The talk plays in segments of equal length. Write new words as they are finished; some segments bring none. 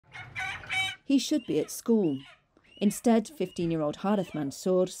He should be at school. Instead, 15-year-old Harith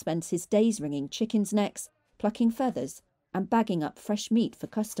Mansour spends his days wringing chickens' necks, plucking feathers and bagging up fresh meat for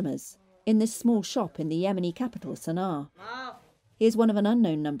customers in this small shop in the Yemeni capital, Sanaa. He is one of an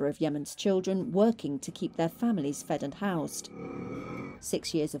unknown number of Yemen's children working to keep their families fed and housed.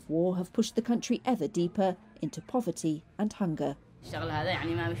 6 years of war have pushed the country ever deeper into poverty and hunger.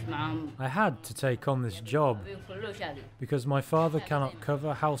 I had to take on this job because my father cannot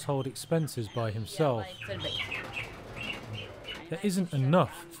cover household expenses by himself. There isn't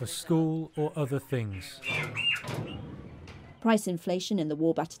enough for school or other things. Price inflation in the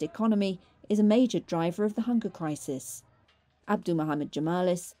war-battered economy is a major driver of the hunger crisis. Abdul Mohammed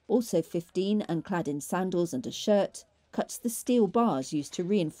Jamalis, also 15 and clad in sandals and a shirt, cuts the steel bars used to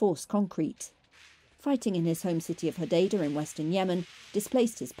reinforce concrete. Fighting in his home city of Hodeidah in western Yemen,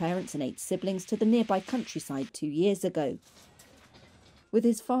 displaced his parents and 8 siblings to the nearby countryside 2 years ago. With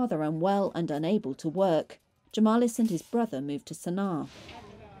his father unwell and unable to work, Jamalis and his brother moved to Sanaa.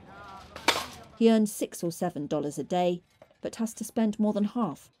 He earns $6 or $7 a day, but has to spend more than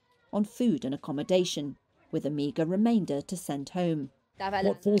half on food and accommodation, with a meagre remainder to send home.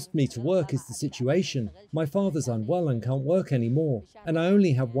 What forced me to work is the situation. My father's unwell and can't work anymore, and I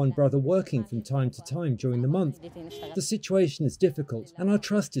only have one brother working from time to time during the month. The situation is difficult, and our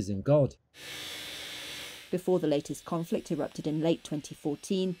trust is in God. Before the latest conflict erupted in late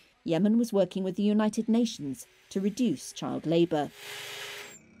 2014, Yemen was working with the United Nations to reduce child labour.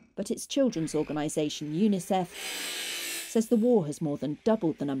 But its children's organisation, UNICEF, says the war has more than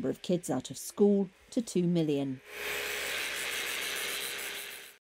doubled the number of kids out of school to 2 million.